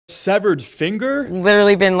severed finger?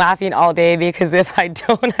 Literally been laughing all day because if I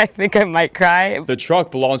don't, I think I might cry. The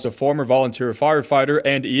truck belongs to former volunteer firefighter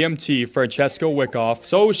and EMT Francesca Wickoff,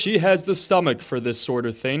 so she has the stomach for this sort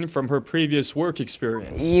of thing from her previous work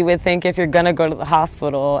experience. You would think if you're gonna go to the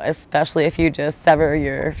hospital, especially if you just sever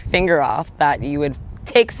your finger off, that you would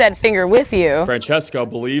take said finger with you. Francesca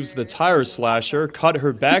believes the tire slasher cut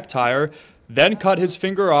her back tire, then cut his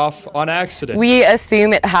finger off on accident. We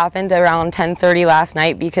assume it happened around 10:30 last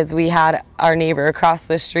night because we had our neighbor across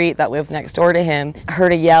the street that lives next door to him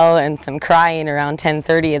heard a yell and some crying around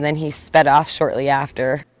 10:30, and then he sped off shortly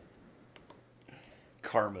after.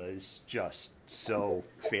 Karma is just so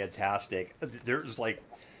fantastic. There's like,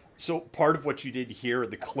 so part of what you did hear in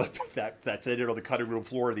the clip that's ended on the cutting room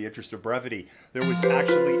floor in the interest of brevity, there was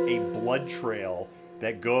actually a blood trail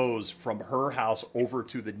that goes from her house over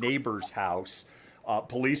to the neighbor's house.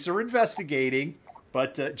 Police are investigating,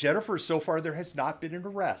 but Jennifer, so far there has not been an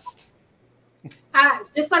arrest.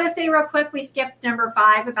 Just want to say real quick, we skipped number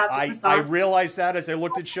 5 about the croissant. I realized that as I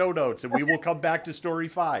looked at show notes, and we will come back to story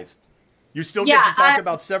 5. You still get to talk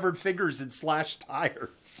about severed fingers and slashed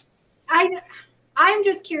tires. I'm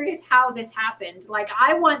just curious how this happened. Like,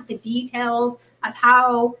 I want the details of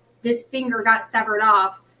how this finger got severed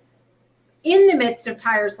off in the midst of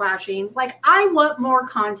tire slashing. Like, I want more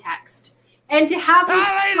context. And to have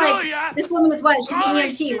this, like, this woman is what? She's an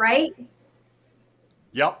EMT, right?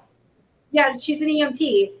 Yep. Yeah, she's an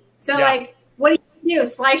EMT. So, like, what do you do?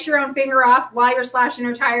 Slice your own finger off while you're slashing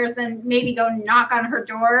her tires, then maybe go knock on her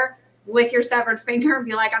door with your severed finger and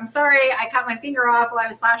be like, I'm sorry, I cut my finger off while I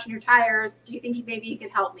was slashing your tires. Do you think maybe you could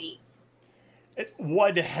help me? It's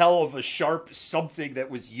one hell of a sharp something that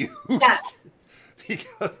was used. Yeah.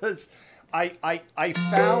 Because I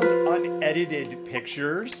found unedited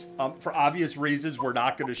pictures. For obvious reasons, we're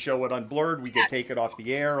not going to show it unblurred. We get taken off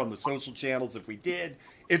the air on the social channels if we did.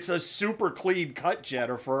 It's a super clean cut,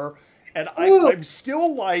 Jennifer. And I'm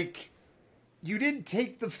still like, you didn't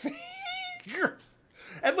take the finger.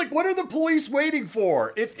 And like, what are the police waiting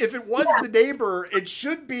for? If it was the neighbor, it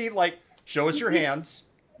should be like, show us your hands.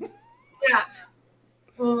 Yeah.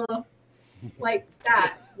 Like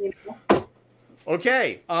that, you know.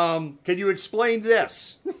 Okay, can you explain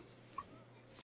this?